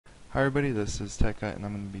Hi everybody, this is TechGuy and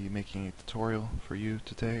I'm going to be making a tutorial for you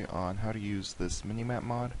today on how to use this MiniMap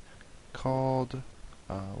mod called,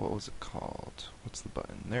 what was it called? What's the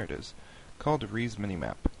button? There it is. Called Re's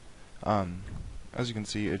MiniMap. As you can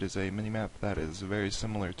see, it is a minimap that is very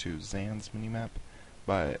similar to Zan's MiniMap,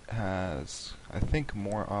 but has, I think,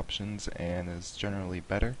 more options and is generally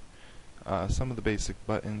better. Some of the basic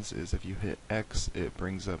buttons is if you hit X, it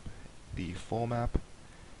brings up the full map,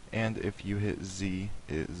 and if you hit Z,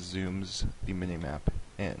 it zooms the minimap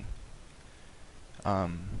in.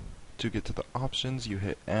 To get to the options, you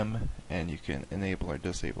hit M, and you can enable or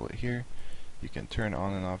disable it here. You can turn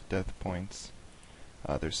on and off depth points.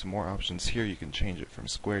 There's some more options here. You can change it from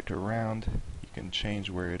square to round. You can change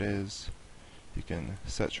where it is. You can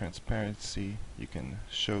set transparency. You can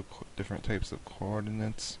show different types of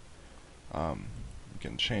coordinates. You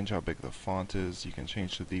can change how big the font is. You can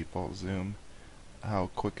change the default zoom,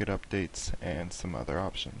 how quick it updates, and some other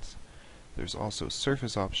options. There's also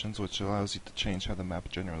surface options, which allows you to change how the map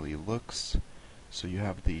generally looks. So you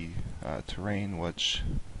have the terrain, which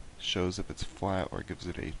shows if it's flat or gives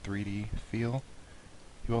it a 3D feel.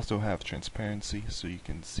 You also have transparency, so you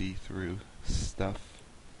can see through stuff.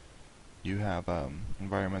 You have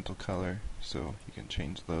environmental color, so you can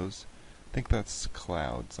change those. I think that's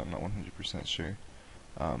clouds, I'm not 100% sure.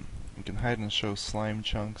 You can hide and show slime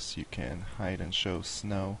chunks, you can hide and show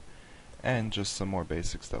snow, and just some more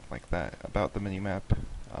basic stuff like that. About the minimap,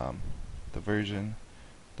 the version,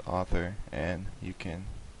 the author, and you can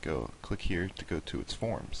click here to go to its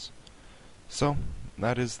forms. So,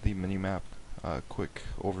 that is the minimap, quick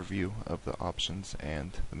overview of the options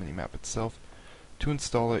and the minimap itself. To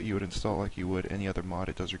install it, you would install it like you would any other mod.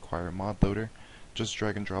 It does require a ModLoader. Just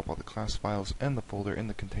drag and drop all the class files and the folder in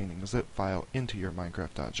the containing zip file into your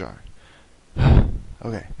Minecraft.jar.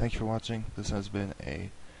 Okay, thank you for watching. This has been a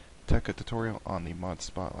TechGuy tutorial on the Mod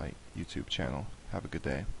Spotlight YouTube channel. Have a good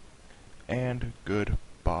day. And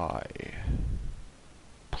goodbye.